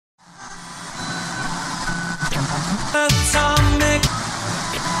Atomic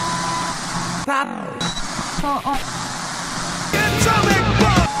Pop. Atomic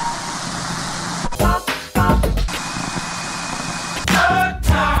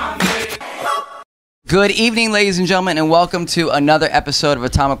Pop. Good evening, ladies and gentlemen, and welcome to another episode of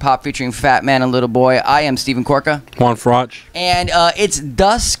Atomic Pop featuring Fat Man and Little Boy. I am Stephen Korka. Juan Frotch. And it's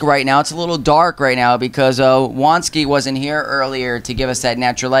dusk right now. It's a little dark right now because Wansky wasn't here earlier to give us that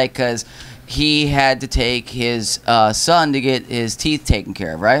natural light because he had to take his son to get his teeth taken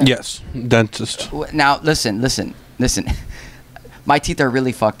care of, right? Yes, dentist. Now, listen. My teeth are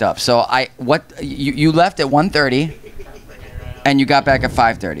really fucked up. So you left at 1:30 and you got back at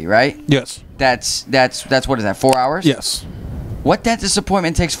 5:30, right? Yes. That's what is that, 4 hours? Yes. What dentist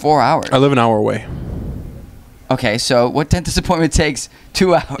appointment takes 4 hours? I live an hour away. Okay, so what dentist appointment takes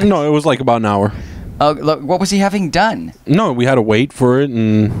 2 hours? No, it was like about an hour. Look, what was he having done? No, we had to wait for it,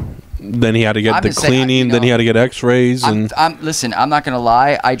 and then he had to get the cleaning, then he had to get x-rays. Listen, I'm not going to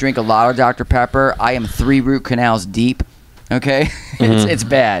lie. I drink a lot of Dr. Pepper. I am 3 root canals deep, okay? It's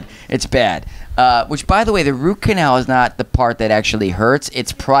bad. It's bad. Which, by the way, the root canal is not the part that actually hurts.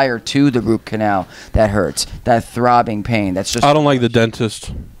 It's prior to the root canal that hurts. That throbbing pain. That's just. I don't like the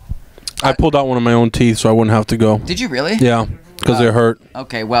dentist. I pulled out one of my own teeth so I wouldn't have to go. Did you really? Yeah, because it hurt.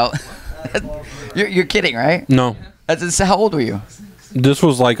 Okay, well, you're kidding, right? No. How old were you? This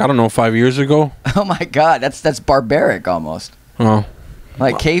was like, I don't know, 5 years ago. Oh my God, that's barbaric almost. Oh.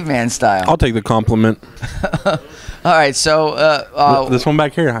 Like caveman style. I'll take the compliment. All right, so this one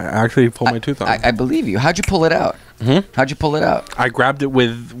back here, I actually pulled my tooth out. I believe you. How'd you pull it out? How'd you pull it out? I grabbed it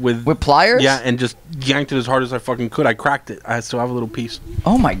with pliers? Yeah, and just yanked it as hard as I fucking could. I cracked it. I still have a little piece.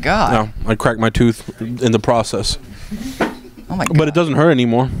 Oh my God. No, I cracked my tooth in the process. Oh my God. But it doesn't hurt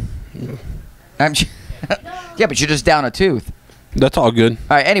anymore. Yeah, but you're just down a tooth. That's all good.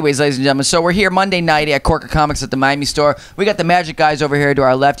 All right, anyways, ladies and gentlemen, so we're here Monday night at Korka Comics at the Miami store. We got the Magic guys over here to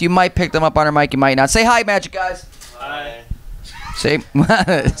our left. You might pick them up on our mic, you might not. Say hi, Magic guys. Hi. See?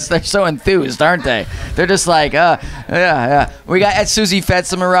 They're so enthused, aren't they? They're just like, yeah. We got Susie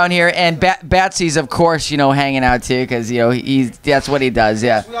Fetzum around here, and Batsy's, of course, hanging out too, because, that's what he does,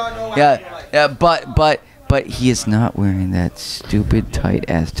 yeah. Yeah, but he is not wearing that stupid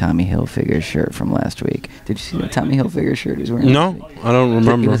tight-ass Tommy Hilfiger shirt from last week. Did you see that Tommy Hilfiger shirt he was wearing? No, I don't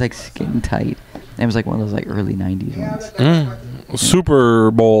remember. It was like skin tight. It was like one of those like early 90s ones.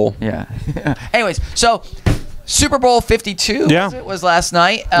 Super Bowl. Yeah. Anyways, so Super Bowl 52 was last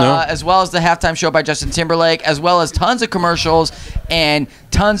night, as well as the halftime show by Justin Timberlake, as well as tons of commercials and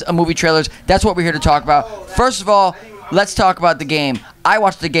tons of movie trailers. That's what we're here to talk about. First of all, let's talk about the game. I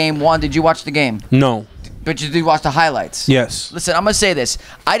watched the game. Juan, did you watch the game? No. But you did watch the highlights. Yes. Listen, I'm going to say this.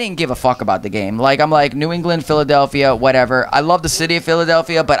 I didn't give a fuck about the game. I'm like, New England, Philadelphia, whatever. I love the city of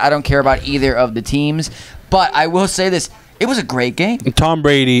Philadelphia, but I don't care about either of the teams. But I will say this. It was a great game. Tom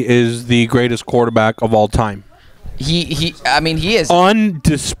Brady is the greatest quarterback of all time. He is.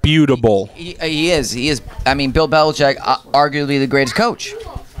 Undisputable. He is. I mean, Bill Belichick, arguably the greatest coach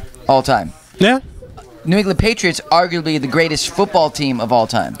all time. Yeah. New England Patriots, arguably the greatest football team of all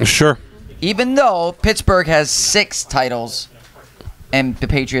time. Sure. Even though Pittsburgh has 6 titles and the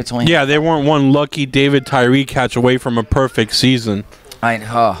Patriots only they weren't one lucky David Tyree catch away from a perfect season.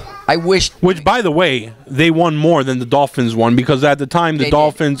 I wish. Which, by the way, they won more than the Dolphins won because at the time the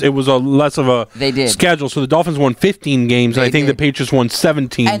Dolphins, it was a less of a schedule. So the Dolphins won 15 games, and I think the Patriots won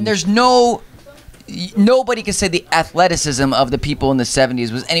 17. And there's nobody can say the athleticism of the people in the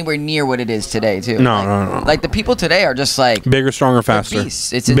 70s was anywhere near what it is today, too. No. Like, the people today are just like... Bigger, stronger, faster.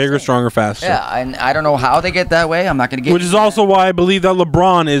 It's bigger, stronger, faster. Yeah, and I don't know how they get that way. I'm not going to get... Which is also why I believe that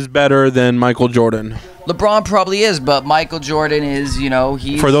LeBron is better than Michael Jordan. LeBron probably is, but Michael Jordan is,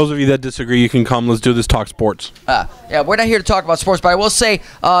 he's... For those of you that disagree, you can come. Let's do this talk sports. Yeah, we're not here to talk about sports, but I will say,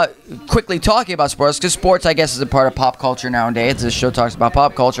 quickly talking about sports, because sports, I guess, is a part of pop culture nowadays. This show talks about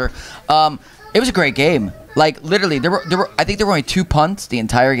pop culture. It was a great game. Like, literally, I think there were only 2 punts the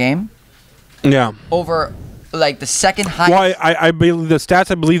entire game. Yeah. Over, like, the second highest. Well, I believe the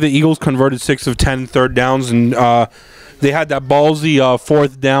stats, I believe the Eagles converted 6 of 10 third downs, and they had that ballsy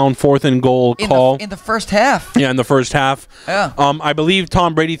 4th and goal call. In the first half. Yeah, in the first half. Yeah. I believe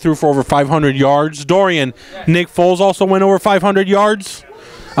Tom Brady threw for over 500 yards. Dorian, Nick Foles also went over 500 yards,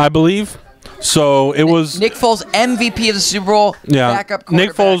 I believe. So it was Nick Foles, MVP of the Super Bowl. Yeah, backup quarterback.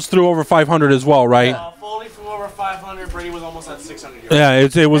 Nick Foles threw over 500 as well, right? Foley flew over 500. Brady was almost at 600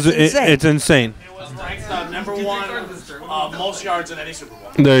 yards. Yeah, it's insane. It was ranked number 1 most yards in any Super Bowl.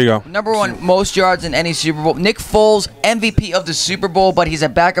 There you go. Number 1 most yards in any Super Bowl. Nick Foles, MVP of the Super Bowl, but he's a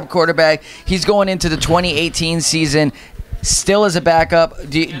backup quarterback. He's going into the 2018 season still as a backup.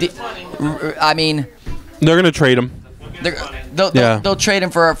 I mean, they're gonna trade him. They'll trade him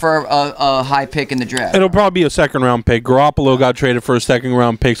for a high pick in the draft. It'll probably be a second-round pick. Garoppolo got traded for a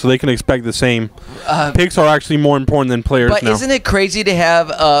second-round pick, so they can expect the same. Picks are actually more important than players now. But isn't it crazy to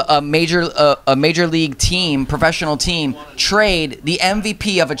have a major league team, professional team, trade the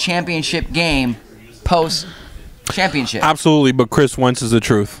MVP of a championship game post-championship? Absolutely, but Chris Wentz is the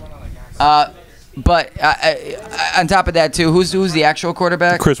truth. But on top of that, too, who's the actual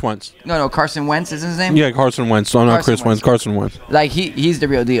quarterback? Chris Wentz. No, Carson Wentz is his name? Yeah, Carson Wentz. Oh, not Chris Wentz. Carson Wentz. Like, he's the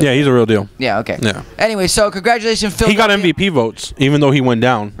real deal. Yeah, he's a real deal. Yeah, okay. Yeah. Anyway, so congratulations, Phil. He got MVP votes, even though he went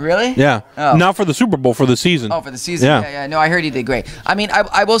down. Really? Yeah. Oh. Not for the Super Bowl, for the season. Oh, for the season. Yeah. Yeah. No, I heard he did great. I mean,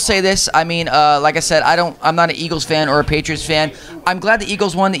 I will say this. I mean, like I said, I'm not an Eagles fan or a Patriots fan. I'm glad the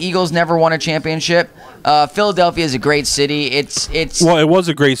Eagles won. The Eagles never won a championship. Philadelphia is a great city. Well, it was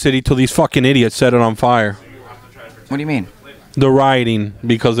a great city till these fucking idiots set it on fire. What do you mean? The rioting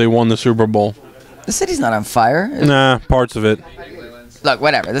because they won the Super Bowl. The city's not on fire. Nah, parts of it. Look,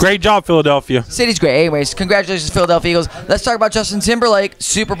 whatever. Great job, Philadelphia. City's great. Anyways, congratulations, Philadelphia Eagles. Let's talk about Justin Timberlake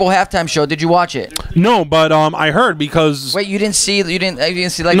Super Bowl halftime show. Did you watch it? No, but I heard because. Wait, you didn't see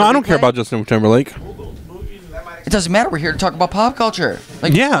like. No, I don't care about Justin Timberlake. It doesn't matter. We're here to talk about pop culture.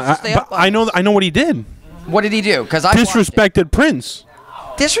 Like, yeah, but I know what he did. What did he do? Because I disrespected Prince.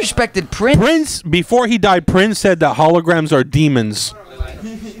 Disrespected Prince? Prince, before he died, Prince said that holograms are demons.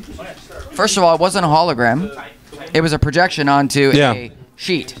 First of all, it wasn't a hologram. It was a projection onto a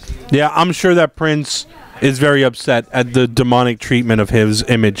sheet. Yeah, I'm sure that Prince is very upset at the demonic treatment of his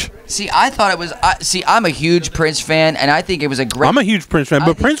image. See, I thought it was... I'm a huge Prince fan, and I think it was a great... I'm a huge Prince fan,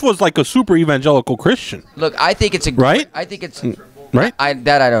 but Prince was like a super evangelical Christian. Look, I think it's a... Right? I think it's... Right? I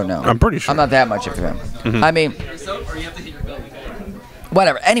don't know. I'm pretty sure. I'm not that much of a fan. I mean...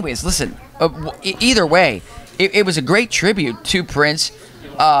 Whatever. Anyways, listen. Either way, it was a great tribute to Prince.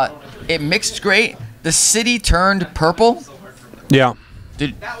 It mixed great. The city turned purple. Yeah.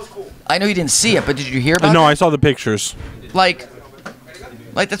 I know you didn't see it, but did you hear about it? No, I saw the pictures. Like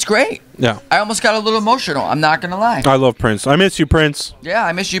that's great. Yeah. I almost got a little emotional. I'm not gonna lie. I love Prince. I miss you, Prince. Yeah,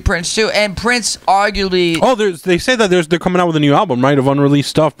 I miss you, Prince too. And Prince arguably. Oh, they say that they're coming out with a new album, right? Of unreleased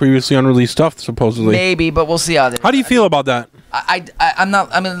stuff, previously unreleased stuff, supposedly. Maybe, but we'll see how. How do you feel about that? I'm not.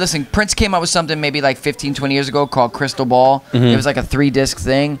 I mean, listen. Prince came out with something maybe like 15, 20 years ago called Crystal Ball. It was like a 3-disc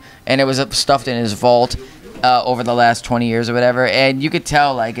thing, and it was stuffed in his vault over the last 20 years or whatever. And you could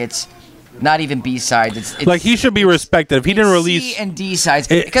tell like it's not even B-sides. It's like he should be respected. If he didn't release C and D sides,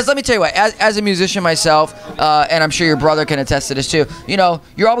 because let me tell you what. As a musician myself, and I'm sure your brother can attest to this too. You know,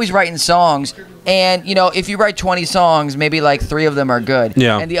 you're always writing songs. And, you know, if you write 20 songs, maybe like 3 of them are good.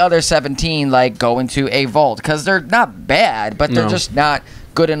 Yeah. And the other 17, like, go into a vault. Because they're not bad, but they're just not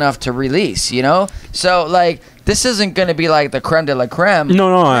good enough to release, you know? So, like, this isn't going to be like the creme de la creme.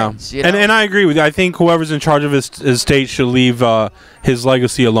 No. Prince, you know? And I agree with you. I think whoever's in charge of his estate should leave his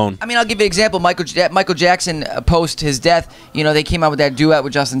legacy alone. I mean, I'll give you an example. Michael Jackson, post his death, you know, they came out with that duet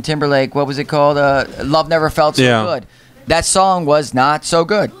with Justin Timberlake. What was it called? Love Never Felt So Good. That song was not so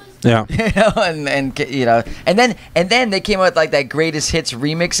good. Yeah. You know, and you know, and then they came out with like that greatest hits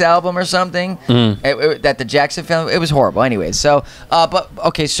remix album or something that the Jackson family. It was horrible. Anyways, so but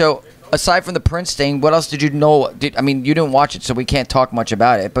okay, so aside from the Prince thing, what else did you know? I mean, you didn't watch it, so we can't talk much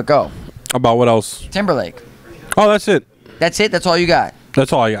about it. But go. About what else? Timberlake. Oh, that's it. That's it. That's all you got.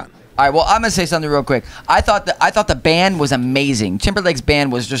 That's all I got. All right, well, I'm gonna say something real quick. I thought the band was amazing. Timberlake's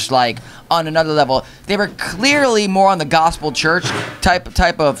band was just like on another level. They were clearly more on the gospel church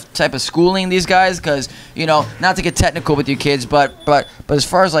type of schooling, these guys, because you know, not to get technical with you kids, but as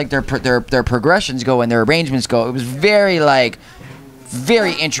far as like their progressions go and their arrangements go, it was very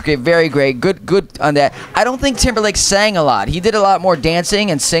intricate, very great, good on that. I don't think Timberlake sang a lot. He did a lot more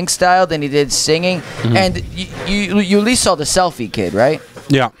dancing and sing style than he did singing. And you at least saw the selfie kid, right?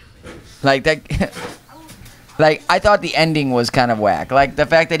 Yeah. Like that, like I thought the ending was kind of whack. Like the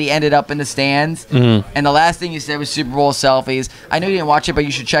fact that he ended up in the stands, and the last thing you said was Super Bowl selfies. I know you didn't watch it, but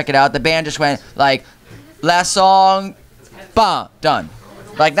you should check it out. The band just went like, last song, bah, done.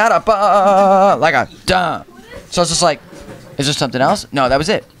 Like not a bah, like a done. So it's just like, is there something else? No, that was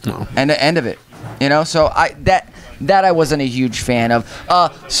it. No. And the end of it. You know, so that I wasn't a huge fan of.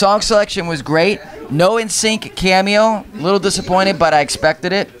 Song selection was great. No NSYNC cameo. A little disappointed, but I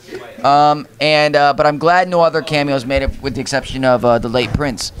expected it. But I'm glad no other cameos made it, with the exception of the late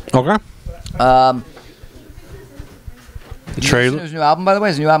Prince. Okay. The trailer. His new album, by the way,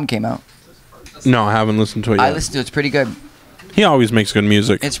 his new album came out. No, I haven't listened to it yet. I listened to it. It's pretty good. He always makes good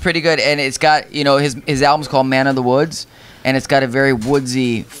music. It's pretty good, and it's got, you know, his album's called Man of the Woods, and it's got a very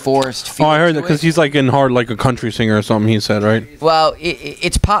woodsy forest feel. Oh, I heard that because he's like in hard like a country singer or something. He said, right? Well,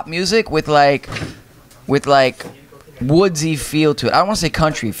 it's pop music with like woodsy feel to it. I don't want to say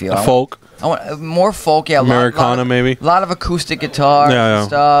country feel. Folk. I want more folk, yeah. Americana, maybe. A lot of acoustic guitar and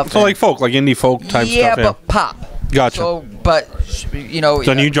stuff. So like folk, like indie folk type stuff. Yeah, but pop. Gotcha. So, but you know, it's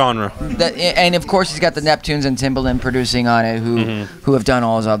a new genre. And of course, he's got the Neptunes and Timbaland producing on it, who have done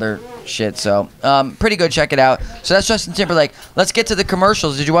all his other shit. So, pretty good. Check it out. So that's Justin Timberlake. Let's get to the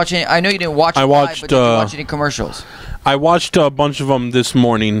commercials. Did you watch any? I know you didn't watch. I watched. Live, but did you watch any commercials? I watched a bunch of them this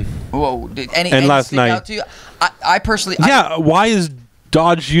morning. Whoa! Any last night. Out to you? I personally. Yeah. Why is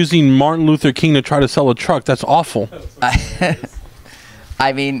Dodge using Martin Luther King to try to sell a truck? That's awful.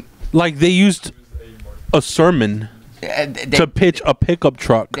 I mean, like they used a sermon to pitch a pickup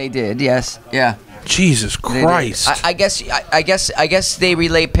truck. They did, yes, yeah. Jesus Christ! I guess they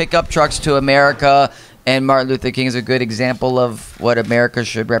relate pickup trucks to America, and Martin Luther King is a good example of what America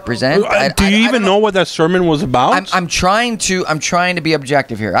should represent. Do you even know what that sermon was about? I'm trying to be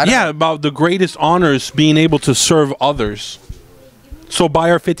objective here. About the greatest honors being able to serve others. So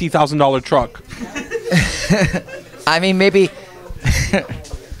buy our $50,000 truck. I mean, maybe.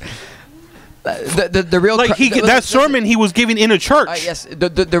 The real that sermon he was giving in a church. Yes,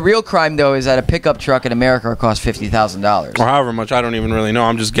 the real crime though is that a pickup truck in America costs $50,000 or however much. I don't even really know.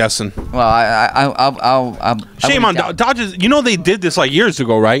 I'm just guessing. Well, I'll shame on Dodge. You know they did this like years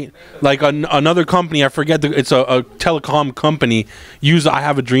ago, right? Like another company, I forget. It's a telecom company. Use I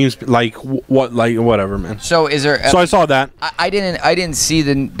Have a Dream, like whatever, man. So is there? So I saw that. I didn't see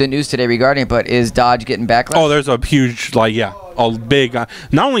the news today regarding it, but is Dodge getting backlash? Oh, there's a huge a big.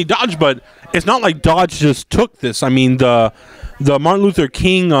 Not only Dodge, but it's not like Dodge just took this. I mean, the Martin Luther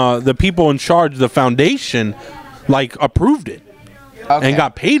King, the people in charge, the foundation, like approved it and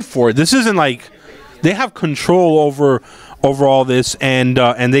got paid for it. This isn't like they have control over all this, and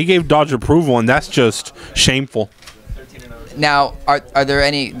they gave Dodge approval, and that's just shameful. Now, are there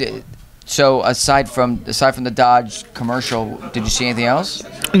any? So aside from the Dodge commercial, did you see anything else?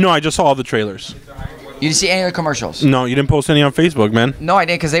 No, I just saw all the trailers. You didn't see any of the commercials? No, you didn't post any on Facebook, man. No, I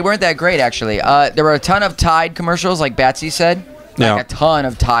didn't, because they weren't that great, actually. There were a ton of Tide commercials, like Batsy said. Like a ton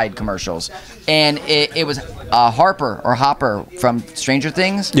of Tide commercials. And it was Hopper from Stranger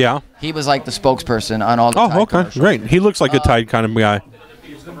Things. Yeah. He was like the spokesperson on all the Tide commercials. Great. He looks like a Tide kind of guy.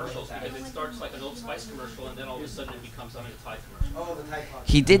 It starts like an Old Spice commercial, and then all of a sudden it becomes a Tide commercial.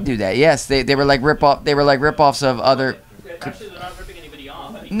 He did do that, yes. They were like rip-offs of other... Actually, they're not ripping anybody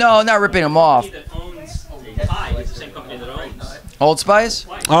off. No, not ripping them off. Tide is the same company that owns Old Spice?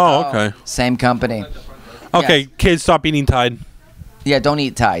 Oh, okay. Same company. Okay, yes. Kids, stop eating Tide. Yeah, don't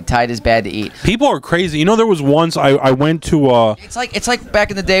eat Tide. Tide is bad to eat. People are crazy. You know, there was once I went to. It's like back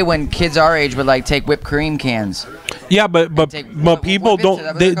in the day when kids our age would like take whipped cream cans. Yeah, but people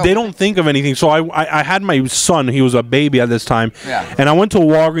don't they don't think of anything. So I had my son. He was a baby at this time. Yeah. And I went to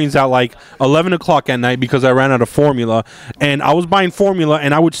Walgreens at like 11 o'clock at night because I ran out of formula. And I was buying formula,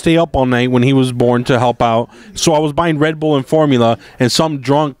 and I would stay up all night when he was born to help out. So I was buying Red Bull and formula, and some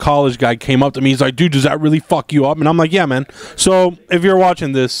drunk college guy came up to me. He's like, "Dude, does that really fuck you up?" And I'm like, "Yeah, man." So if you're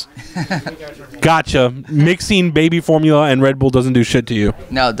watching this, gotcha. Mixing baby formula and Red Bull doesn't do shit to you.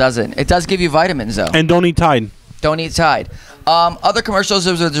 No, it doesn't. It does give you vitamins, though. And don't eat Tide. Don't eat Tide. Other commercials.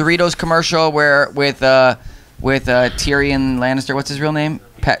 There was a Doritos commercial where with Tyrion Lannister. What's his real name?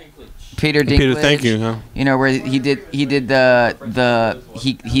 Peter Dinklage. Peter, thank you. Yeah. You know where he did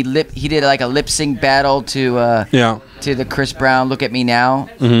like a lip sync battle to the Chris Brown "Look at Me Now,"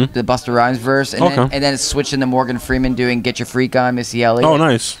 the Busta Rhymes verse, and then it switched into Morgan Freeman doing "Get Your Freak On," Missy Elliott. Oh,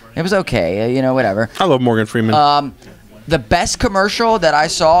 nice. It was okay. You know, whatever. I love Morgan Freeman. The best commercial that I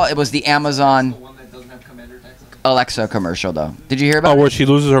saw, it was the Amazon Alexa commercial, though. Did you hear about it? Oh, where she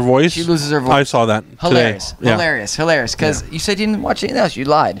loses her voice? She loses her voice. I saw that Hilarious. today. Hilarious. Because you said you didn't watch anything else. You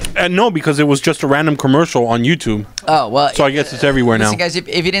lied. No, because it was just a random commercial on YouTube. Oh, well. So I guess it's everywhere now. Listen, guys, if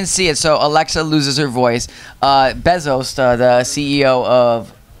you didn't see it, so Alexa loses her voice. Bezos, the CEO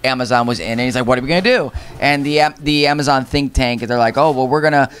of Amazon, was in, and he's like, "What are we gonna do?" And the Amazon think tank, they're like, "Oh, well, we're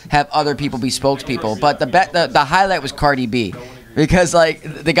gonna have other people be spokespeople." But the highlight was Cardi B. Because, like,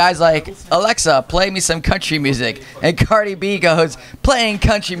 the guy's like, "Alexa, play me some country music." And Cardi B goes, "Playing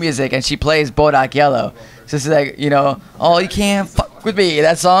country music." And she plays Bodak Yellow. So it's like, you know, "Oh, you can't fuck with me."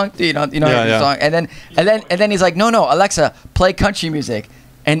 That song? You know that song? And then he's like, No, Alexa, play country music.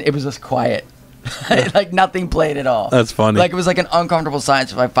 And it was just quiet. Like, nothing played at all. That's funny. Like, it was like an uncomfortable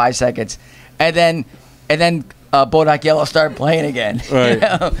silence for like 5 seconds. And then Bodak Yellow started playing again. Right. You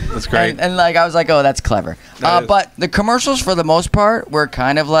know? That's great. And like, I was like, oh, that's clever. But the commercials, for the most part, were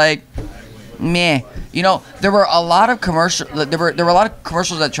kind of like, meh. You know, there were a lot of commercials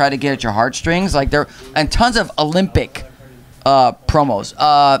that tried to get at your heartstrings. Like and tons of Olympic promos.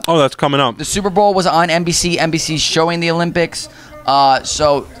 Oh, that's coming up. The Super Bowl was on NBC. NBC's showing the Olympics.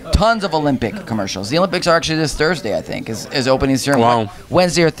 So tons of Olympic commercials. The Olympics are actually this Thursday, I think, is opening ceremony. Wow.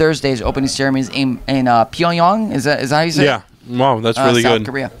 Wednesday or Thursday is opening ceremonies in Pyongyang. Is that how you say it? Yeah. Wow, that's really South good.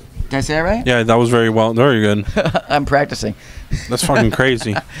 Korea. Did I say that right? Yeah, that was very good. I'm practicing. That's fucking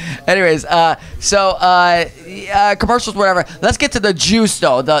crazy. Anyways, commercials, whatever. Let's get to the juice,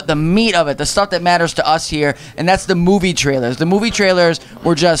 though, the meat of it, the stuff that matters to us here, and that's the movie trailers. The movie trailers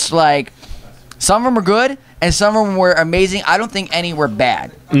were just like, some of them were good, and some of them were amazing. I don't think any were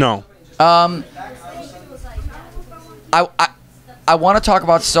bad. No. I want to talk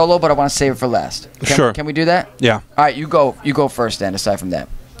about Solo, but I want to save it for last. Sure. Can we do that? Yeah. All right, you go first then, aside from that.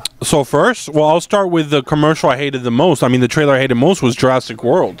 So first, well, I'll start with the commercial I hated the most. I mean, the trailer I hated most was Jurassic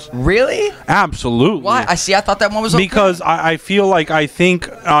World. Really? Absolutely. Why? I thought that one was okay. Because I feel like I think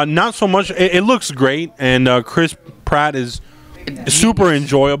not so much. It looks great, and Chris Pratt is super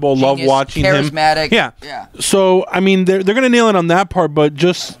enjoyable. Love watching him. Charismatic. Yeah. So I mean, they're gonna nail it on that part, but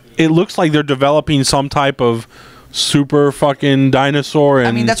just it looks like they're developing some type of super fucking dinosaur. And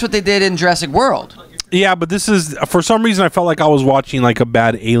I mean, that's what they did in Jurassic World. Yeah, but this is, for some reason, I felt like I was watching like a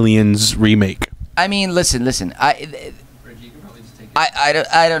bad Aliens remake. I mean, listen. I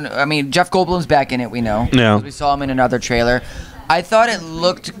don't know. I mean, Jeff Goldblum's back in it. We know. Yeah. We saw him in another trailer. I thought it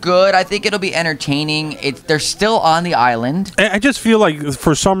looked good. I think it'll be entertaining. They're still on the island. I just feel like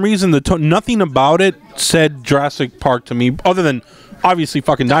for some reason nothing about it said Jurassic Park to me, other than obviously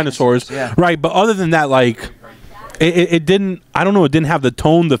fucking dinosaurs, yeah. Right? But other than that, like it didn't. I don't know. It didn't have the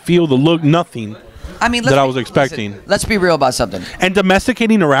tone, the feel, the look, nothing. I mean, that I was expecting. Listen, let's be real about something. And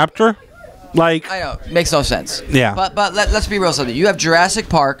domesticating a raptor, like I know, makes no sense. Yeah. But let's be real something. You have Jurassic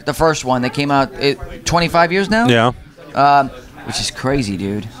Park, the first one that came out 25 years now. Yeah. Which is crazy,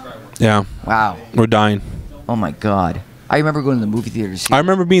 dude. Yeah. Wow. We're dying. Oh my God. I remember going to the movie theater to see. I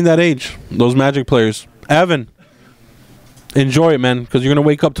remember being that age. Those Magic players. Evan, enjoy it, man, because you're gonna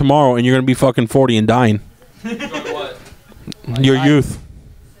wake up tomorrow and you're gonna be fucking 40 and dying. What? Your youth.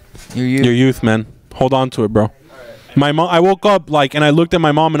 Your youth. Your youth, man. Hold on to it, bro. My mom. I woke up and I looked at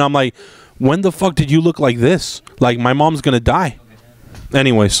my mom and I'm like, when the fuck did you look like this? Like my mom's gonna die.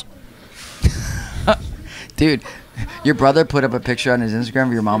 Anyways. Dude, your brother put up a picture on his Instagram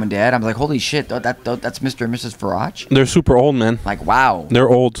of your mom and dad. I'm like, holy shit, that's Mr. and Mrs. Farage? They're super old, man. Like, wow. They're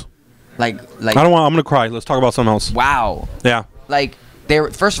old. Like I don't want. I'm gonna cry. Let's talk about something else. Wow. Yeah. Like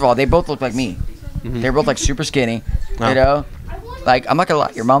first of all, they both look like me. Mm-hmm. They're both like super skinny. You know? Like, I'm not gonna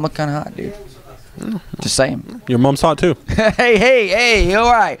lie, your mom looked kinda hot, dude. Just saying. Your mom's hot too. hey,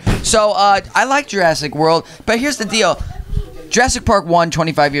 all right. So, I like Jurassic World, but here's the deal. Jurassic Park 1,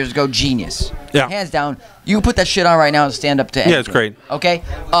 25 years ago, genius. Yeah. Hands down. You can put that shit on right now and stand up to anything. Yeah, it's great. Okay?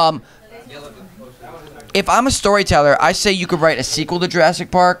 If I'm a storyteller, I say you could write a sequel to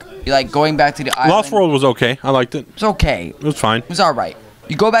Jurassic Park, like going back to the island. Lost World was okay. I liked it. It's okay. It was fine. It was all right.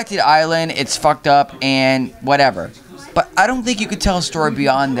 You go back to the island, it's fucked up and whatever. But I don't think you could tell a story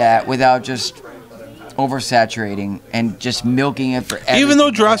beyond that without just oversaturating and just milking it for everything. Even though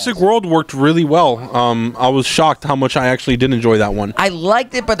Jurassic World worked really well, I was shocked how much I actually did enjoy that one. I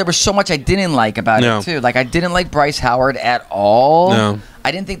liked it, but there was so much I didn't like about No. it too. Like I didn't like Bryce Howard at all. No.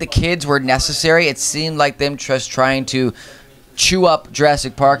 I didn't think the kids were necessary. It seemed like them just trying to chew up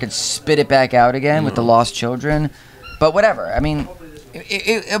Jurassic Park and spit it back out again with the lost children. But whatever. I mean,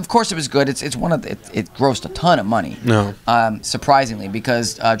 of course it was good. It's one of it grossed a ton of money. No. Surprisingly,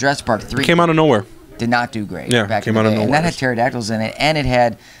 because Jurassic Park 3 Came out of nowhere. did not do great. Yeah, back came in the out of day. And nowhere. that had pterodactyls in it, and it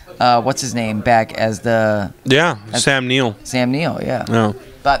had what's his name back as the Yeah, Sam Neill. Sam Neill. Yeah. No.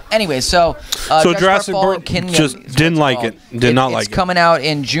 But anyway, so Jurassic Park just didn't like it. Did not like it. It's coming out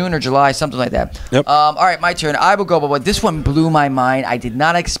in June or July, something like that. Yep. All right, my turn. I will go, but this one blew my mind. I did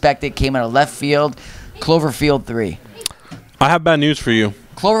not expect it. Came out of left field. Cloverfield 3. I have bad news for you.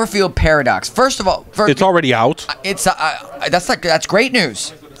 Cloverfield Paradox. First of all, It's already out. it's that's great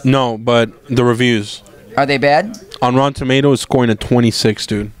news. No, but the reviews Are they bad? on Rotten Tomatoes is scoring a 26,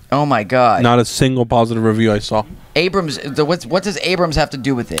 dude. Oh my God. Not a single positive review I saw. Abrams. What does Abrams have to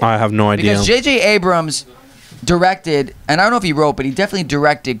do with it? I have no idea. Because J.J. Abrams directed, and I don't know if he wrote, but he definitely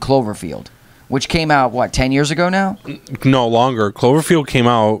directed Cloverfield, which came out, what, 10 years ago now? No longer. Cloverfield came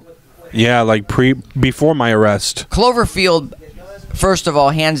out, yeah, like before my arrest. Cloverfield, first of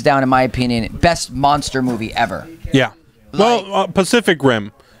all, hands down, in my opinion, best monster movie ever. Yeah. Well, Pacific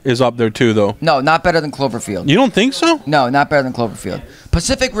Rim is up there too, though. No, not better than Cloverfield. You don't think so? No, not better than Cloverfield.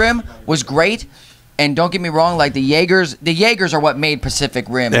 Pacific Rim was great, and don't get me wrong, like the Jaegers are what made Pacific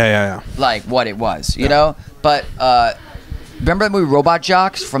Rim Yeah. like what it was, you know? But remember that movie Robot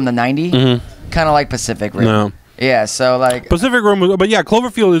Jocks from the 90s? Mm-hmm. Kind of like Pacific Rim. No. Yeah, so like Pacific Rim was, but yeah,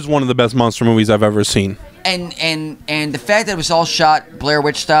 Cloverfield is one of the best monster movies I've ever seen. and the fact that it was all shot Blair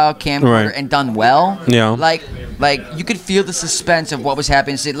Witch style camcorder Right. and done well. Yeah. Like you could feel the suspense of what was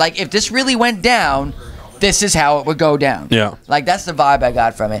happening. So, like if this really went down, this is how it would go down. Yeah. Like that's the vibe I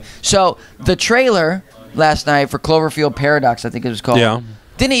got from it. So the trailer last night for Cloverfield Paradox, I think it was called. Yeah.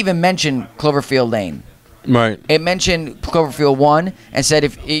 Didn't even mention Cloverfield Lane. Right. It mentioned Cloverfield 1 and said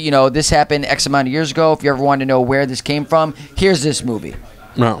if this happened X amount of years ago, if you ever wanted to know where this came from, here's this movie.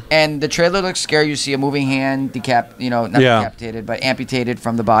 No. And the trailer looks scary. You see a moving hand, not decapitated, but amputated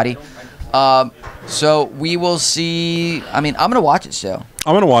from the body. So we will see. I mean, I'm gonna watch it still,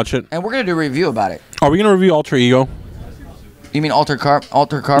 I'm gonna watch it. and we're gonna do a review about it. Are we gonna review Alter Ego? You mean Alter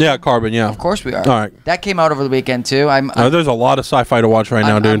Carbon? Yeah, Carbon. Yeah. Of course we are. All right. That came out over the weekend too. There's a lot of sci-fi to watch right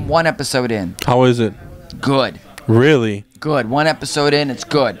now, I'm dude. one episode in. How is it? Good. Really? Good. One episode in. It's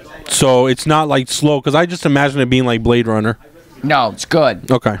good. So it's not like slow, because I just imagine it being like Blade Runner. No, it's good.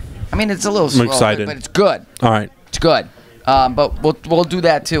 Okay. I mean, it's a little slow, excited. but it's good. All right. It's good. But we'll do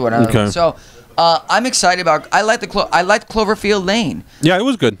that too. Okay. So I'm excited about. I liked Cloverfield Lane. Yeah, it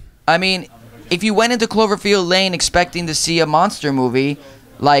was good. I mean, if you went into Cloverfield Lane expecting to see a monster movie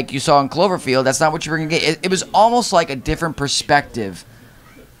like you saw in Cloverfield, that's not what you were going to get. It was almost like a different perspective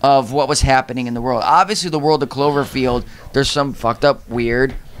of what was happening in the world. Obviously, the world of Cloverfield, there's some fucked up,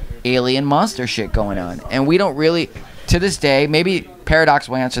 weird alien monster shit going on. And we don't really, to this day, maybe Paradox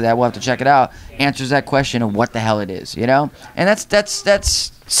will answer that. We'll have to check it out. Answers that question of what the hell it is, And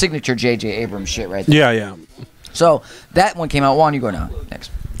that's signature J.J. Abrams shit right there. Yeah, yeah. So that one came out. Juan, you go now. Next.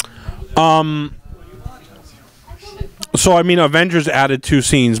 So I mean, Avengers added 2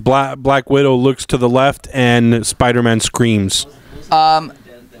 scenes. Black Widow looks to the left, and Spider-Man screams.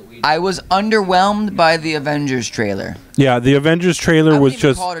 I was underwhelmed by the Avengers trailer. Yeah, the Avengers trailer was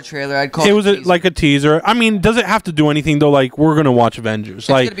just. Call it a trailer. I'd call It it was like a teaser. I mean, does it have to do anything though? Like, we're gonna watch Avengers. It's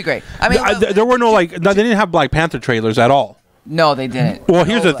like, gonna be great. I mean, there were no like. They didn't have Black Panther trailers at all. No, they didn't. Well,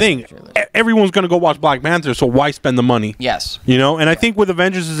 here's No the thing. trailers. Everyone's going to go watch Black Panther, so why spend the money? Yes. And I think with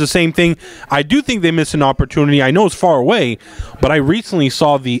Avengers is the same thing. I do think they missed an opportunity. I know it's far away, but I recently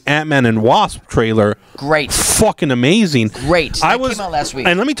saw the Ant-Man and Wasp trailer. Great. Fucking amazing. Great. That came out last week.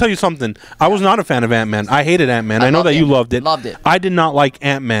 And let me tell you something. I was not a fan of Ant-Man. I hated Ant-Man. I know that you loved it. Loved it. I did not like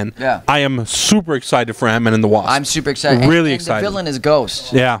Ant-Man. Yeah. I am super excited for Ant-Man and the Wasp. I'm super excited. Really and excited. The villain is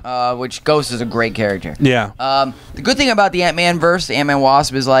Ghost. Yeah. Which Ghost is a great character. Yeah. The good thing about the Ant-Man verse, the Ant-Man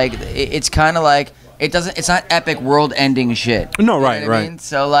Wasp, is like it's kind of like it's not epic world-ending shit. No, You know right, what I right. mean?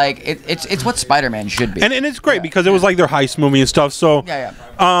 So like it's what Spider-Man should be. And it's great because it was like their heist movie and stuff. So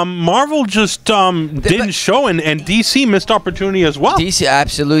Marvel just didn't show, and DC missed opportunity as well. DC,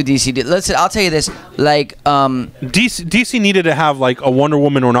 absolutely, DC did. Listen, I'll tell you this, like DC needed to have like a Wonder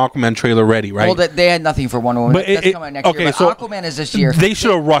Woman or an Aquaman trailer ready, right? well, they had nothing for Wonder Woman. But That's coming next year. But so Aquaman is this year. They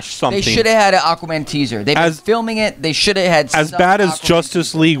should have rushed something. They should have had an Aquaman teaser. They've been filming it. They should have had. As some bad as Aquaman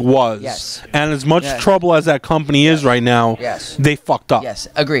Justice League was, Yes. and as much Yes. trouble as that company is right now, Yes. they fucked up. Yes,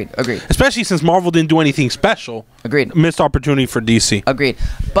 agreed. Especially since Marvel didn't do anything special. Agreed. Missed opportunity for DC. Agreed.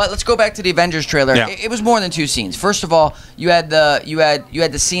 But let's go back to the Avengers trailer. Yeah. It was more than 2 scenes. First of all, you had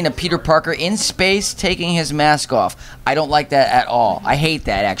the scene of Peter Parker in space taking his mask off. I don't like that at all. I hate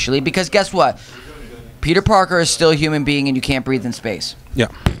that actually because guess what? Peter Parker is still a human being and you can't breathe in space. Yeah.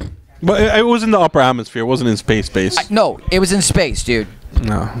 But it was in the upper atmosphere. It wasn't in space. No, it was in space, dude.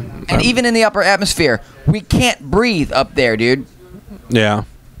 No. And even in the upper atmosphere, we can't breathe up there, dude. Yeah.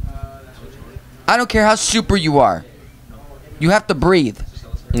 I don't care how super you are. You have to breathe.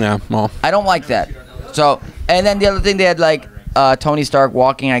 Yeah. Well. I don't like that. So, and then the other thing, they had like Tony Stark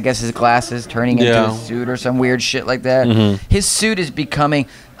walking, I guess his glasses turning into a suit or some weird shit like that. His suit is becoming.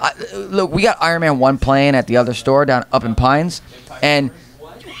 Look, we got Iron Man 1 playing at the other store down up in Pines, and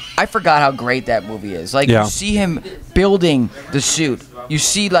I forgot how great that movie is. Like you see him building the suit. You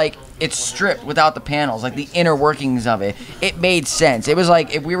see like it's stripped without the panels, like the inner workings of it. It made sense. It was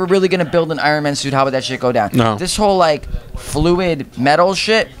like if we were really gonna build an Iron Man suit, how would that shit go down? No. This whole like fluid metal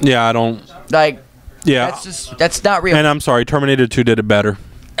shit. Yeah, I don't. Like. Yeah. That's not real. And I'm sorry, Terminator 2 did it better.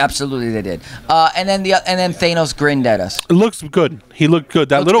 Absolutely, they did. And then Thanos grinned at us. It looks good. He looked good.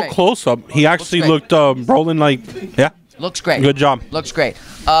 That Looks little great. close up, he actually Looks looked rolling like, yeah. Looks great. Good job. Looks great.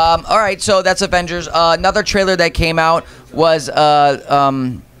 All right, so that's Avengers. Another trailer that came out was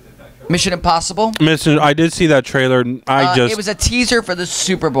Mission Impossible. I did see that trailer. It was a teaser for the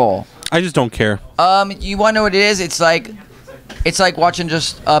Super Bowl. I just don't care. You want to know what it is? It's like watching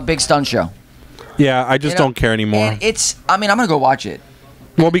just a big stunt show. Yeah, I just don't care anymore. And I'm gonna go watch it.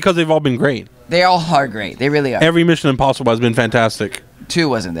 Well, because they've all been great. They all are great. They really are. Every Mission Impossible has been fantastic. 2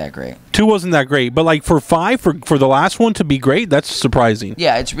 wasn't that great. 2 wasn't that great, but like for 5, for the last one to be great, that's surprising.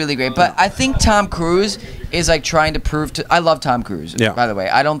 Yeah, it's really great. But I think Tom Cruise is like trying to prove to. I love Tom Cruise. Yeah. By the way,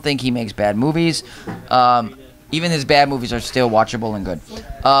 I don't think he makes bad movies. Even his bad movies are still watchable and good.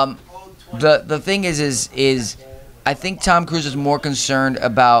 The thing is I think Tom Cruise is more concerned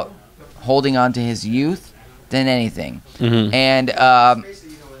about holding on to his youth than anything. And I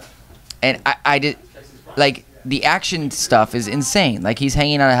did like the action stuff is insane. Like he's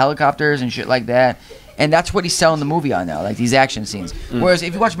hanging out of helicopters and shit like that. And that's what he's selling the movie on now, like these action scenes. Whereas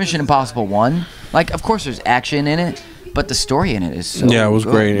if you watch Mission Impossible 1, like of course there's action in it, but the story in it is so it was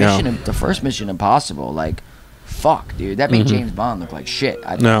good. great. Yeah, the first Mission Impossible, like fuck, dude, that made James Bond look like shit.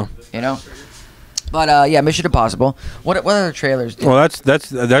 No. You know. But yeah, Mission Impossible. What other trailers? Well, that's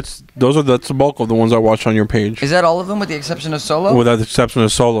the bulk of the ones I watched on your page. Is that all of them with the exception of Solo? Without the exception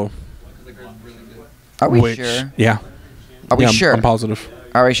of Solo. Are we sure? Yeah. Are we sure? I'm positive.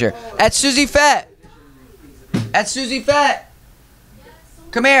 Are we sure? At Susie Fett. At Susie Fett.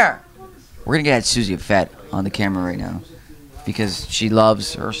 Come here. We're gonna get at Susie Fett on the camera right now because she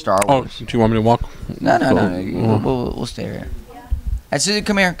loves her Star Wars. Oh, do you want me to walk? No. We'll stay here. At Susie,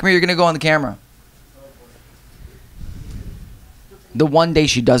 come here. Come here. You're gonna go on the camera. The one day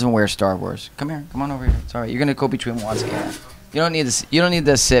she doesn't wear Star Wars. Come here. Come on over here. It's all right. You're gonna go between Watsky and I. You don't need this. You don't need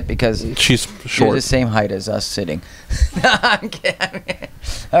to sit because she's short. You're the same height as us sitting. No, I'm kidding.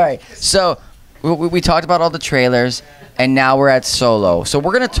 All right. So we talked about all the trailers, and now we're at Solo. So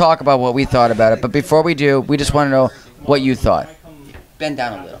we're gonna talk about what we thought about it. But before we do, we just want to know what you thought. Bend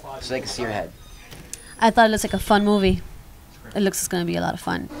down a little so they can see your head. I thought it looks like a fun movie. It looks like it's gonna be a lot of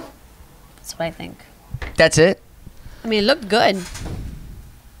fun. That's what I think. That's it. I mean, it looked good.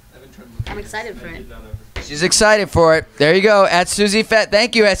 I'm excited for it. She's excited for it. There you go. At Susie Fett.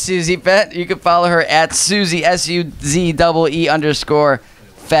 Thank you, at Susie Fett. You can follow her at Susie, SUZEE_,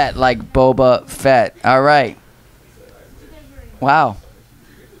 Fett, like Boba Fett. All right. Wow.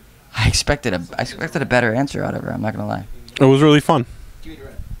 I expected a better answer out of her. I'm not going to lie. It was really fun.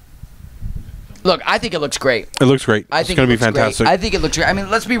 Look, I think it looks great. It looks great. I think it's going to be fantastic. Great. I think it looks great. I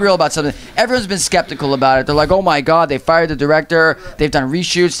mean, let's be real about something. Everyone's been skeptical about it. They're like, oh, my God, they fired the director. They've done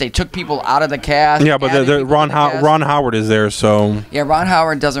reshoots. They took people out of the cast. Yeah, but Ron Howard is there, so... Yeah, Ron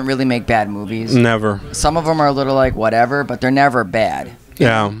Howard doesn't really make bad movies. Never. Some of them are a little like whatever, but they're never bad.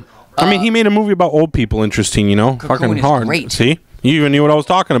 Yeah. I mean, he made a movie about old people interesting, you know? Cocoon Fucking is hard. great. See? You even knew what I was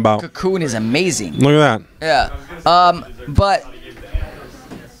talking about. Cocoon is amazing. Look at Yeah. that. But,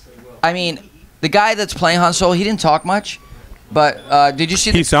 I mean... The guy that's playing Han Solo, he didn't talk much, but did you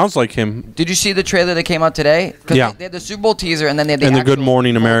see? He sounds like him. Did you see the trailer that came out today? Yeah. They had the Super Bowl teaser, and then they had the Good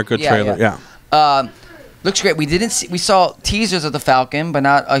Morning America trailer. Yeah. Looks great. We saw teasers of the Falcon, but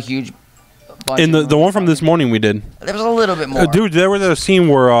not a huge bunch. In the one from this morning we did. There was a little bit more. Dude, there was a scene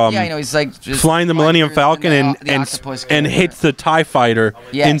where yeah, you know, he's like just flying the Millennium Falcon and hits the TIE fighter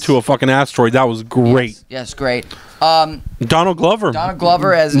into a fucking asteroid. That was great. Yes, great. Donald Glover. Donald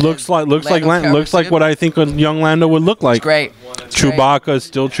Glover as looks like what I think a young Lando would look like. It's great. Chewbacca is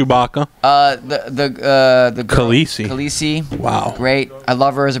still Chewbacca. The Khaleesi. Khaleesi. Wow. Great. I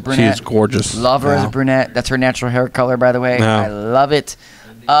love her as a brunette. She is gorgeous. Love her as a brunette. That's her natural hair color, by the way. Yeah. I love it.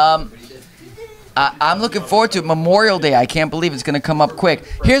 I'm looking forward to it. Memorial Day. I can't believe it's going to come up quick.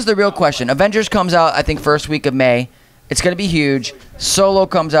 Here's the real question. Avengers comes out, I think, first week of May. It's going to be huge. Solo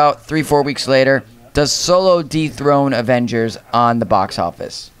comes out 3-4 weeks later. Does Solo dethrone Avengers on the box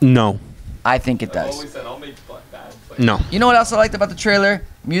office? No. I think it does. No. You know what else I liked about the trailer?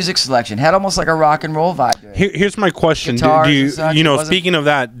 Music selection. Had almost like a rock and roll vibe to it. Here's my question. Guitars Do you, and such, you know, it wasn't- speaking of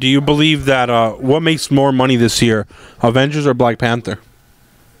that, do you believe that what makes more money this year, Avengers or Black Panther?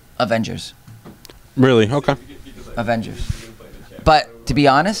 Avengers. Really? Okay. Avengers. But to be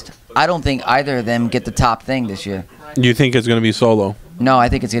honest, I don't think either of them get the top thing this year. Do you think it's going to be Solo? No, I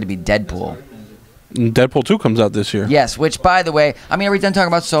think it's going to be Deadpool. Deadpool 2 comes out this year. Yes, which, by the way, I mean, are we done talking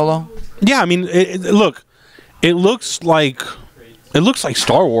about Solo? Yeah, I mean, look, it looks like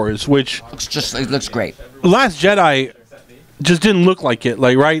Star Wars, which It looks great. Last Jedi just didn't look like it.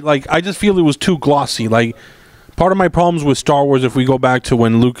 Like, right? Like, I just feel it was too glossy. Like, part of my problems with Star Wars, if we go back to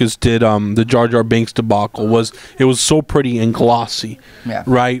when Lucas did the Jar Jar Binks debacle, was it was so pretty and glossy. Yeah.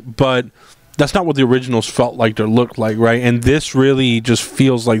 Right? But that's not what the originals felt like or looked like, right? And this really just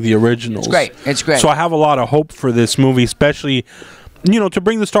feels like the originals. It's great. It's great. So I have a lot of hope for this movie, especially, you know, to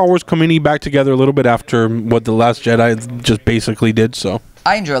bring the Star Wars community back together a little bit after what The Last Jedi just basically did. So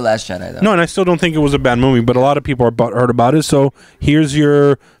I enjoy Last Jedi though. No, and I still don't think it was a bad movie, but a lot of people are heard about it. So here's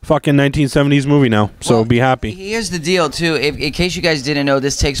your fucking 1970s movie now. So Well, be happy. Here's the deal too. In case you guys didn't know,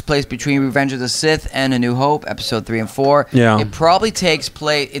 this takes place between Revenge of the Sith and A New Hope, episode 3 and 4. Yeah. It probably takes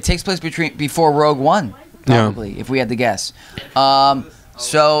place. It takes place before Rogue One, probably, if we had to guess.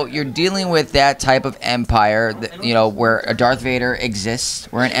 So you're dealing with that type of empire, where a Darth Vader exists,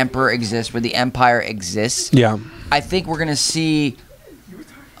 where an Emperor exists, where the Empire exists. Yeah. I think we're gonna see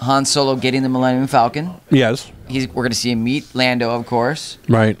Han Solo getting the Millennium Falcon. Yes. We're gonna see him meet Lando, of course,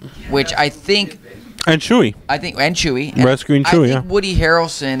 Right. which I think. And Chewie. And Chewie. Rescuing Chewie, I think Woody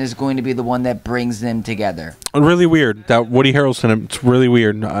Harrelson is going to be the one that brings them together. Really weird. That Woody Harrelson, it's really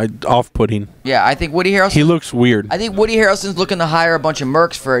weird. Off-putting. Yeah, I think Woody Harrelson. He looks weird. I think Woody Harrelson's looking to hire a bunch of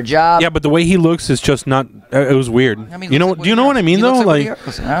mercs for a job. Yeah, but the way he looks is just not. It was weird. I mean, You know? looks like Do you know what I Woody mean Harrelson. though? He looks like Like,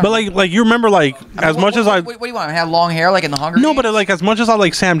 Woody Harrelson. I don't but know. like you remember like as much as what do you want? Have long hair like in the Hunger No, Games? but like as much as I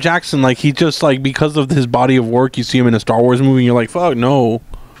like Sam Jackson, like he just like because of his body of work, you see him in a Star Wars movie, and you're like, fuck no.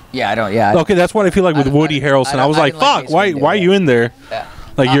 Yeah, I don't. Yeah. Okay, that's what I feel like with Woody Harrelson. I was like, didn't like fuck, why Mace are you in there? Yeah.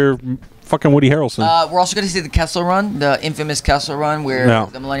 Like you're fucking Woody Harrelson. We're also going to see the Kessel Run, the infamous Kessel Run, where Yeah.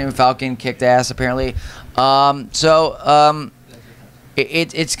 the Millennium Falcon kicked ass apparently.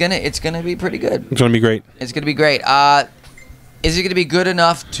 It's gonna be pretty good. It's gonna be great. It's gonna be great. Is it gonna be good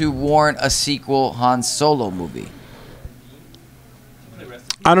enough to warrant a sequel Han Solo movie?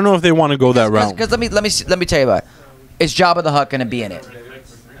 I don't know if they want to go that route. Because let me tell you about it. Is Jabba the Hutt gonna be in it?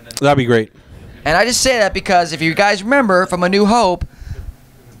 That'd be great. And I just say that because if you guys remember from A New Hope,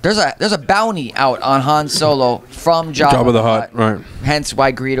 there's a bounty out on Han Solo from Jabba the Hutt, right? Hence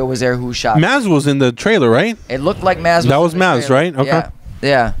why Greedo was there, who shot. Maz was in the trailer, right? It looked like Maz. That was in the Maz, trailer. right? Okay.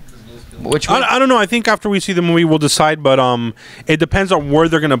 Yeah. Which one? I don't know. I think after we see the movie, we'll decide. But it depends on where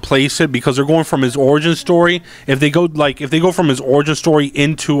they're gonna place it because they're going from his origin story. If they go from his origin story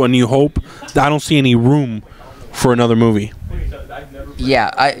into A New Hope, I don't see any room for another movie.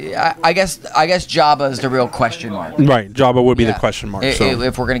 Yeah, I guess Jabba is the real question mark. Right, Jabba would be Yeah. the question mark. If So.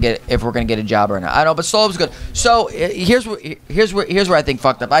 we're gonna get a Jabba or not, I don't know, but Solo's good. So here's where I think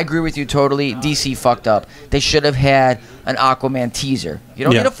fucked up. I agree with you totally. DC fucked up. They should have had an Aquaman teaser. You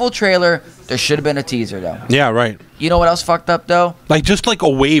don't Yeah. need a full trailer. There should have been a teaser though. Yeah, right. You know what else fucked up though? Like just like a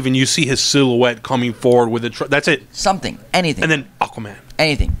wave, and you see his silhouette coming forward with it. That's it. Something, anything, And then Aquaman.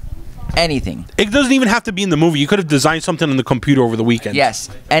 anything. It doesn't even have to be in the movie. You could have designed something on the computer over the weekend. Yes,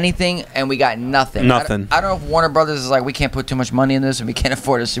 anything, and we got nothing. Nothing. I don't know if Warner Brothers is like, we can't put too much money in this and we can't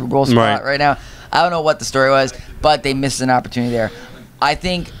afford a Super Bowl spot right now. I don't know what the story was, but they missed an opportunity there.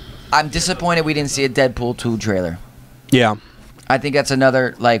 I'm disappointed we didn't see a Deadpool 2 trailer. Yeah. I think that's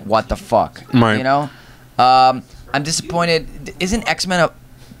another, like, what the fuck? Right. You know? I'm disappointed. Isn't X-Men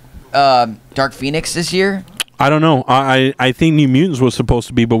Dark Phoenix this year? I don't know. I think New Mutants was supposed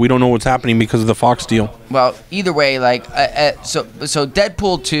to be, but we don't know what's happening because of the Fox deal. Well, either way, like, so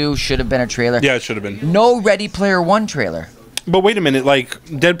Deadpool 2 should have been a trailer. Yeah, it should have been. No Ready Player One trailer. But wait a minute, like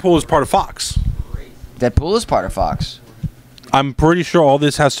Deadpool is part of Fox. Deadpool is part of Fox. I'm pretty sure all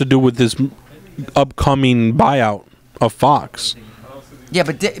this has to do with this upcoming buyout of Fox. Yeah,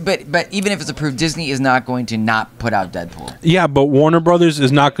 but even if it's approved, Disney is not going to not put out Deadpool. Yeah, but Warner Brothers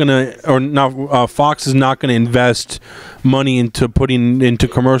is not gonna, or not Fox is not gonna invest money into putting into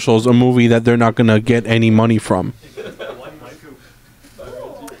commercials a movie that they're not gonna get any money from.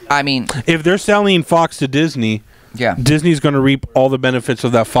 I mean, if they're selling Fox to Disney, yeah, Disney's gonna reap all the benefits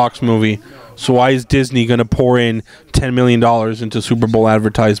of that Fox movie. So why is Disney gonna pour in $10 million into Super Bowl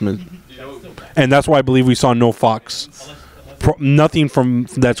advertisement? And that's why I believe we saw no Fox. Nothing from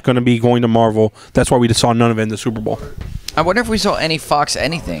that's going to be going to Marvel. That's why we just saw none of it in the Super Bowl. I wonder if we saw any Fox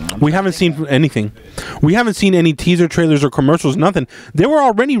anything. We haven't seen anything. We haven't seen any teaser trailers or commercials, nothing. They were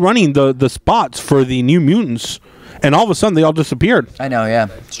already running the spots for the New Mutants, and all of a sudden they all disappeared. I know, yeah,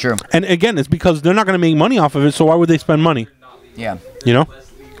 it's true. And again, it's because they're not going to make money off of it, so why would they spend money? Yeah. You know?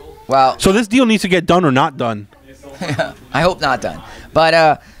 Well, so this deal needs to get done or not done. I hope not done.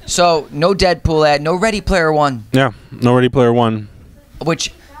 But, so, no Deadpool ad, no Ready Player One. Yeah, no Ready Player One.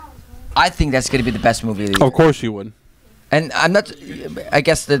 Which, I think that's going to be the best movie of the year. Of course you would. And I'm not, I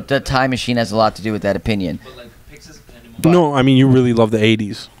guess the Time Machine has a lot to do with that opinion. But no, I mean, you really love the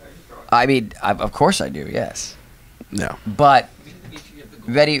 80s. I mean, of course I do, yes. Yeah. But,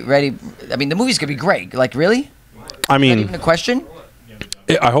 Ready, I mean, the movie's going to be great. Like, really? I mean. Is that even a question?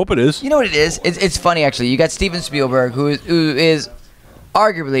 I hope it is. You know what it is? It's funny, actually. You got Steven Spielberg, who is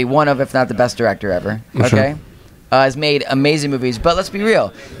arguably one of, if not the best director ever. Okay? Sure. Has made amazing movies. But let's be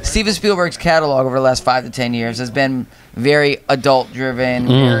real. Steven Spielberg's catalog over the last 5 to 10 years has been very adult-driven,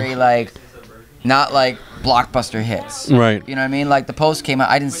 very, like, not like blockbuster hits. Right. You know what I mean? Like The Post came out.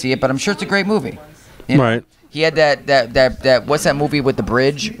 I didn't see it, but I'm sure it's a great movie. You know? Right. He had that what's that movie with the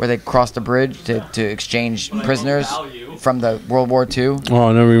bridge where they crossed the bridge to exchange prisoners from the World War II? Oh,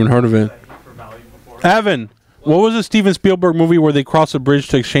 I never even heard of it. Evan, what was the Steven Spielberg movie where they crossed a bridge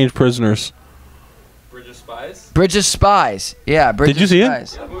to exchange prisoners? Bridge of Spies. Bridge of Spies. Yeah, Bridge Did you of see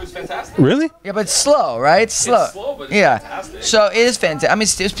Spies. That movie's fantastic. Really? Yeah, but it's slow, right? It's slow. It's slow, but it's yeah. fantastic. So it is fantastic. I mean,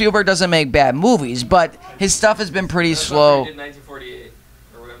 Spielberg doesn't make bad movies, but his stuff has been pretty slow. He did 1948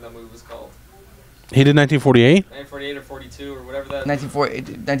 or whatever that movie was called. He did 1948? 1948 or 42 or whatever that.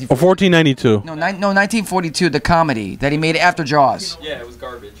 1940. Or 1492? No, 1942, the comedy that he made after Jaws. Yeah, it was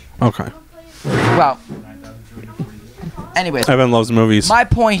garbage. Okay. Well, anyways, Evan loves movies. my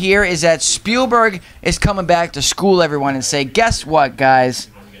point here is that Spielberg is coming back to school everyone and say, guess what, guys?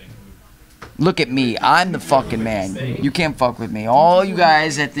 Look at me. I'm the fucking man. You can't fuck with me. All you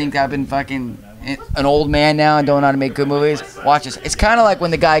guys that think I've been fucking an old man now and don't know how to make good movies, watch this. It's kind of like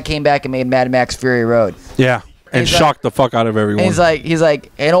when the guy came back and made Mad Max Fury Road. Yeah. And He's shocked the fuck out of everyone. And he's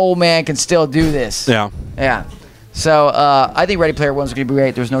like, an old man can still do this. Yeah. Yeah. So I think Ready Player One's gonna be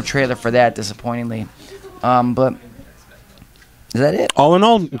great. There's no trailer for that, disappointingly. But is that it? All in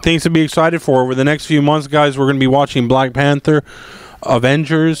all, things to be excited for. Over the next few months, guys, we're going to be watching Black Panther,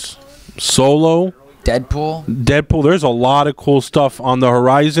 Avengers, Solo, Deadpool. There's a lot of cool stuff on the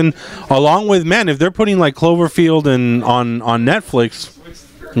horizon. Along with, man, if they're putting like Cloverfield and on Netflix,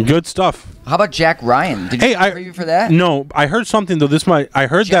 good stuff. How about Jack Ryan? Did you see a preview for that? No, I heard something though. I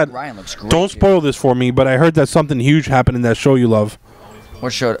heard Jack that. Ryan looks great, Don't spoil this for me, but I heard that something huge happened in that show you love.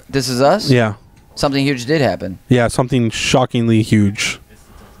 What show? This Is Us? Yeah. Something huge did happen. Yeah, something shockingly huge.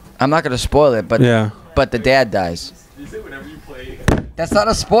 I'm not gonna spoil it, but the dad dies. That's not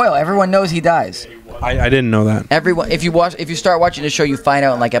a spoil. Everyone knows he dies. I didn't know that. Everyone, if you start watching the show, you find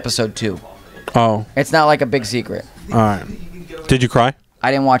out in like episode 2. Oh. It's not like a big secret. All right. Did you cry?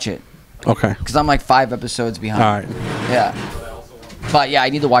 I didn't watch it. Okay. Because I'm like 5 episodes behind. All right. Yeah. But yeah, I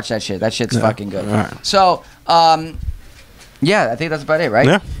need to watch that shit. That shit's fucking good. All right. So, yeah, I think that's about it, right?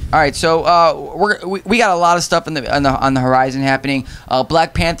 Yeah. All right, so we got a lot of stuff on the horizon happening.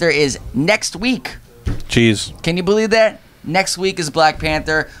 Black Panther is next week. Jeez. Can you believe that? Next week is Black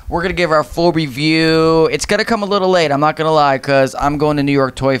Panther. We're gonna give our full review. It's gonna come a little late. I'm not gonna lie, cause I'm going to New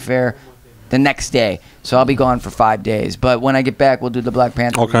York Toy Fair the next day, so I'll be gone for 5 days. But when I get back, we'll do the Black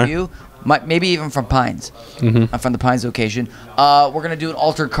Panther review. Maybe even from Pines, from the Pines location. We're gonna do an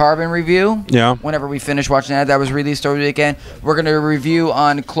Altered Carbon review. Yeah. Whenever we finish watching that was released over the weekend. We're gonna review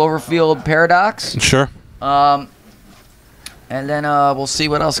on Cloverfield Paradox. Sure. And then we'll see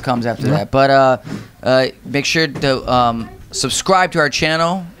what else comes after that. But make sure to subscribe to our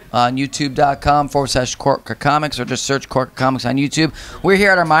channel on youtube.com/Korka Comics, or just search Korka Comics on YouTube. We're here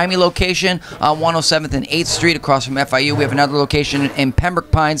at our Miami location on 107th and 8th Street across from FIU. We have another location in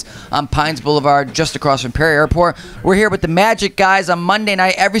Pembroke Pines on Pines Boulevard just across from Perry Airport. We're here with the Magic Guys on Monday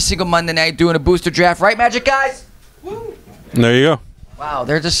night, every single Monday night, doing a booster draft. Right, Magic Guys? Woo! There you go. Wow,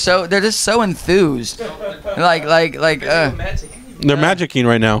 they're just so enthused. They're magicking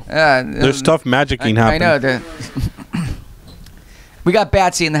right now. There's stuff magicking happening. I know. We got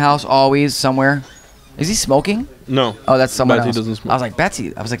Batsy in the house always somewhere. Is he smoking? No. Oh, that's someone Batsy else. doesn't smoke. I was like,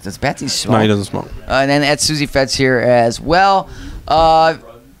 Batsy. I was like, does Batsy smoke? No, he doesn't smoke. And then Ed Susie Fed's here as well.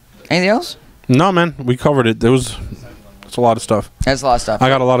 Anything else? No, man. We covered it. It's a lot of stuff. That's a lot of stuff. I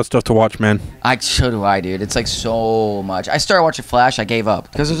got a lot of stuff to watch, man. So do I, dude. It's like so much. I started watching Flash. I gave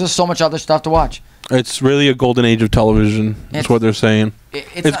up because there's just so much other stuff to watch. It's really a golden age of television. That's what they're saying.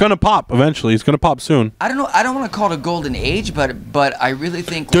 It's going to pop eventually. It's going to pop soon. I don't know. I don't want to call it a golden age, but I really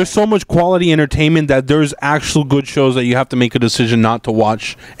think there's so much quality entertainment that there's actual good shows that you have to make a decision not to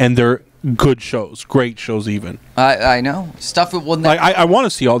watch, and they're good shows, great shows even. I know stuff. Will like I want to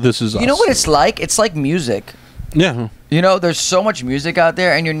see all This Is Us. You know what it's like? It's like music. Yeah. You know, there's so much music out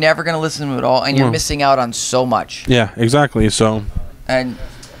there, and you're never gonna listen to it all, and you're missing out on so much. Yeah, exactly. So.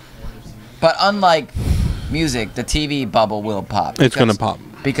 But unlike music, the TV bubble will pop. It's gonna pop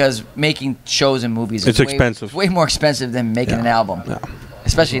because making shows and movies is expensive. Way more expensive than making an album, yeah.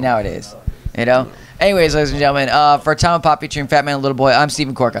 Especially nowadays. You know. Anyways, ladies and gentlemen, for Tom and Pop featuring Fat Man and Little Boy, I'm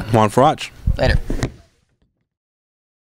Stephen Korka. Juan Farage. Later.